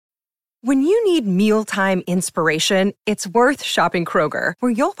When you need mealtime inspiration, it's worth shopping Kroger,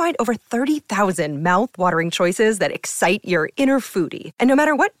 where you'll find over 30,000 mouth-watering choices that excite your inner foodie. And no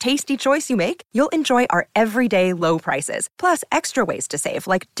matter what tasty choice you make, you'll enjoy our everyday low prices, plus extra ways to save,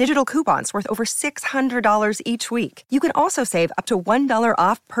 like digital coupons worth over $600 each week. You can also save up to $1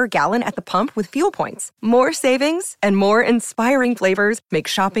 off per gallon at the pump with fuel points. More savings and more inspiring flavors make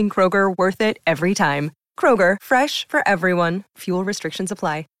shopping Kroger worth it every time. Kroger, fresh for everyone. Fuel restrictions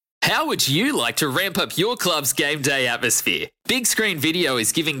apply. How would you like to ramp up your club's game day atmosphere? Big Screen Video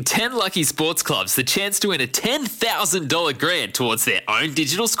is giving 10 lucky sports clubs the chance to win a $10,000 grant towards their own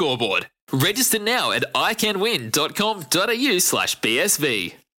digital scoreboard. Register now at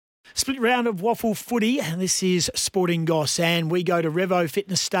iCanWin.com.au/BSV. Split round of waffle footy, and this is Sporting Goss, and we go to Revo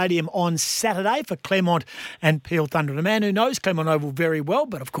Fitness Stadium on Saturday for Claremont and Peel Thunder. A man who knows Claremont Oval very well,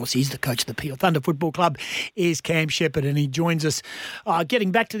 but of course he's the coach of the Peel Thunder Football Club, is Cam Shepherd, and he joins us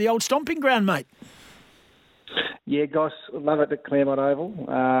getting back to the old stomping ground, mate. Yeah, Goss, love it at Claremont Oval,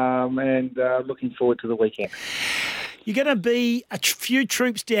 and looking forward to the weekend. You're going to be a few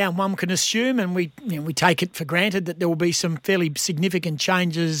troops down, one can assume, and we take it for granted that there will be some fairly significant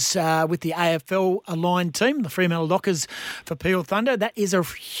changes with the AFL-aligned team, the Fremantle Dockers for Peel Thunder. That is a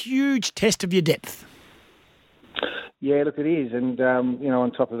huge test of your depth. Yeah, look, it is. And,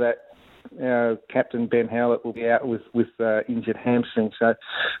 on top of that, Captain Ben Howlett will be out with injured hamstring. So,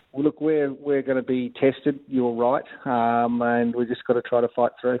 look, we're going to be tested, you're right, and we've just got to try to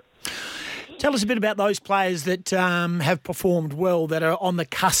fight through. Tell us a bit about those players that have performed well, that are on the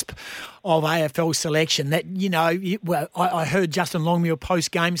cusp of AFL selection. That, I heard Justin Longmuir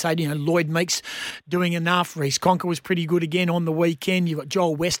post-game say, Lloyd Meeks doing enough. Reece Conker was pretty good again on the weekend. You've got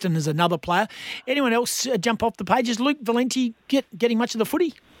Joel Weston as another player. Anyone else jump off the pages? Luke Valenti getting much of the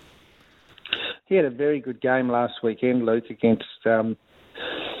footy? He had a very good game last weekend, Luke, against the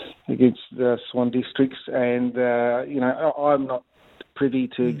Swan Districts. And, I'm not privy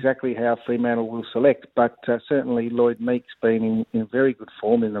to exactly how Fremantle will select, but certainly Lloyd Meeks been in very good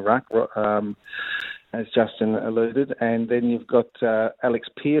form in the ruck, as Justin alluded, and then you've got Alex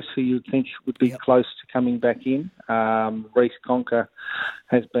Pearce, who you'd think would be close to coming back in. Reece Conker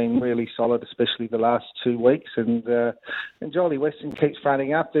has been really solid, especially the last 2 weeks, and Jolie Weston keeps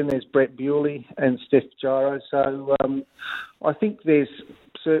fronting up. Then there's Brett Bewley and Steph Gyro, so I think there's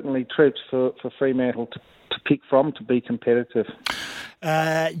certainly troops for Fremantle to pick from to be competitive.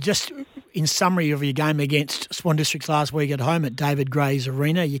 Just in summary of your game against Swan Districts last week at home at David Gray's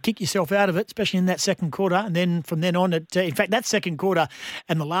Arena, you kicked yourself out of it, especially in that second quarter, and then from then on, in fact, that second quarter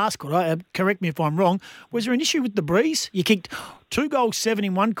and the last quarter, correct me if I'm wrong, was there an issue with the breeze? You kicked 2 goals, 7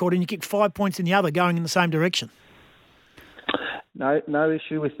 in one quarter, and you kicked 5 points in the other, going in the same direction. No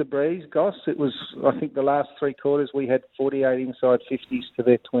issue with the breeze, Goss. It was, I think, the last 3 quarters we had 48 inside 50s to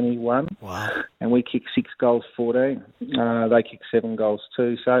their 21. Wow. And we kicked 6 goals, 14. They kicked 7 goals,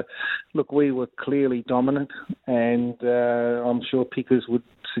 2. So, look, we were clearly dominant, and I'm sure Pickers would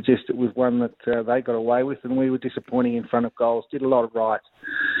suggest it was one that they got away with, and we were disappointing in front of goals, did a lot of right.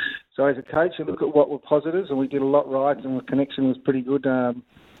 So as a coach, you look at what were positives, and we did a lot right, and the connection was pretty good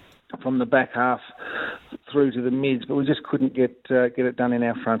from the back half through to the mids, but we just couldn't get it done in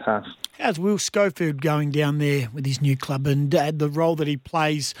our front half. How's Will Schofield going down there with his new club, and the role that he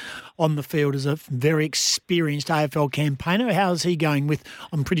plays on the field as a very experienced AFL campaigner? How's he going with,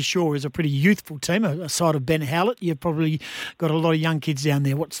 I'm pretty sure, is a pretty youthful team, aside of Ben Howlett? You've probably got a lot of young kids down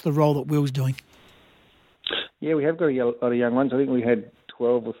there. What's the role that Will's doing? Yeah, we have got a lot of young ones. I think we had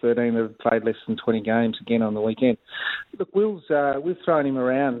 12 or 13 that have played less than 20 games again on the weekend. Look, Will's, we've thrown him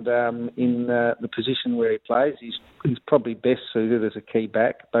around in the position where he plays. He's probably best suited as a key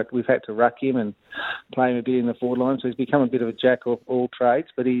back, but we've had to ruck him and play him a bit in the forward line, so he's become a bit of a jack of all trades,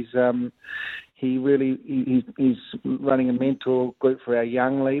 but he's running a mentor group for our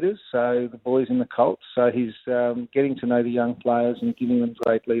young leaders, so the boys in the Colts. So he's getting to know the young players and giving them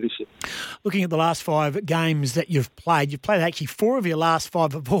great leadership. Looking at the last 5 games that you've played actually 4 of your last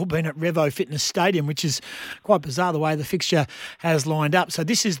 5 have all been at Revo Fitness Stadium, which is quite bizarre the way the fixture has lined up. So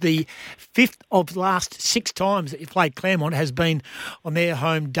this is the 5th of the last 6 times that you've played Claremont has been on their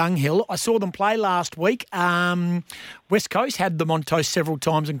home dunghill. I saw them play last week. West Coast had them on toast several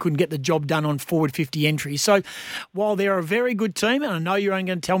times and couldn't get the job done on forward 50 entries. So while they're a very good team, and I know you're only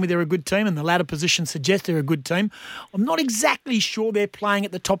going to tell me they're a good team and the latter position suggests they're a good team, I'm not exactly sure they're playing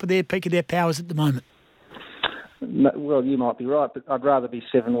at the top of their peak of their powers at the moment. No, well, you might be right, but I'd rather be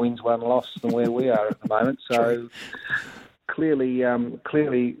 7 wins, 1 loss than where we are at the moment. So clearly, they're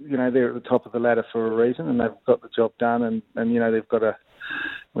at the top of the ladder for a reason, and they've got the job done, and they've got a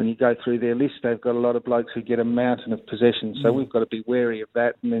when you go through their list, they've got a lot of blokes who get a mountain of possession. So we've got to be wary of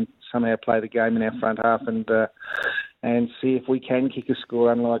that and then somehow play the game in our front half and see if we can kick a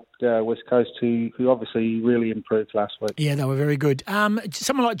score, unlike West Coast, who obviously really improved last week. Yeah, they were very good.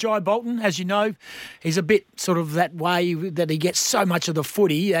 Someone like Jai Bolton, as you know, he's a bit sort of that way that he gets so much of the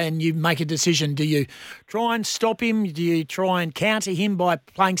footy, and you make a decision. Do you try and stop him? Do you try and counter him by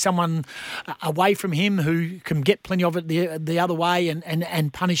playing someone away from him who can get plenty of it the other way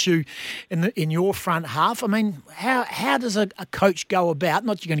and punish you in your front half? I mean, how does a coach go about,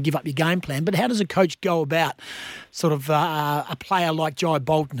 not you're going to give up your game plan, but how does a coach go about sort of a player like Jai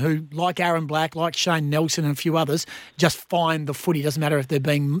Bolton, who, like Aaron Black, like Shane Nelson and a few others, just find the footy? Doesn't matter if they're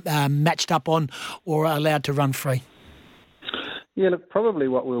being matched up on or allowed to run free. Yeah, look, probably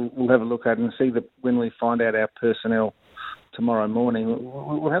what we'll have a look at and see that when we find out our personnel tomorrow morning,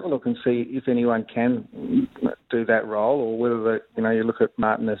 we'll have a look and see if anyone can do that role, or whether you look at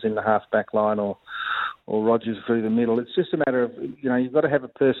Martinez in the half-back line or Rogers through the middle. It's just a matter of, you've got to have a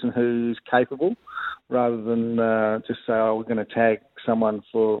person who's capable rather than just say, we're going to tag someone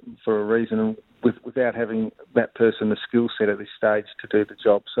for a reason without having that person the skill set at this stage to do the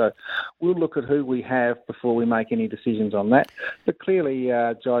job. So we'll look at who we have before we make any decisions on that. But clearly,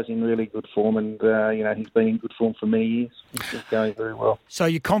 Jai's in really good form, and he's been in good form for many years. He's going very well. So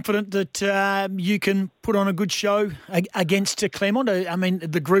you're confident that you can put on a good show against Claremont? I mean,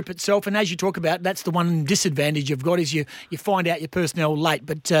 the group itself, and as you talk about, that's the one disadvantage you've got, is you find out your personnel late,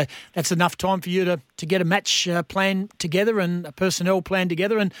 but that's enough time for you to get a match plan together and a personnel plan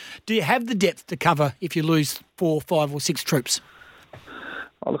together. And do you have the depth to cover if you lose 4, 5 or 6 troops?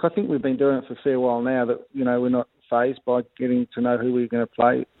 Oh, look, I think we've been doing it for a fair while now, that we're not fazed by getting to know who we're going to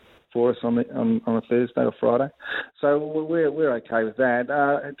play for us on a Thursday or Friday. So we're okay with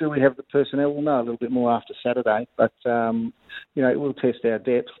that. Do we have the personnel? We'll know a little bit more after Saturday, but it will test our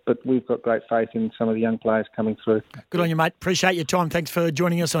depth, but we've got great faith in some of the young players coming through. Good on you, mate. Appreciate your time. Thanks for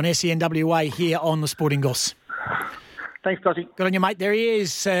joining us on SENWA here on the Sporting Goss. Thanks, Dossie. Good on you, mate. There he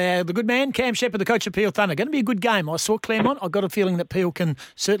is, the good man, Cam Shepherd, the coach of Peel Thunder. Going to be a good game. I saw Claremont. I've got a feeling that Peel can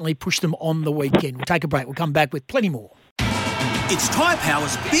certainly push them on the weekend. We'll take a break. We'll come back with plenty more. It's Tyre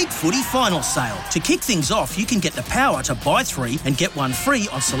Power's Big Footy Final Sale. To kick things off, you can get the power to buy 3 and get 1 free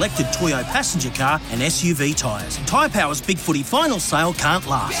on selected Toyo passenger car and SUV tyres. Tyre Power's Big Footy Final Sale can't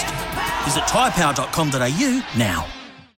last. Visit tyrepower.com.au now.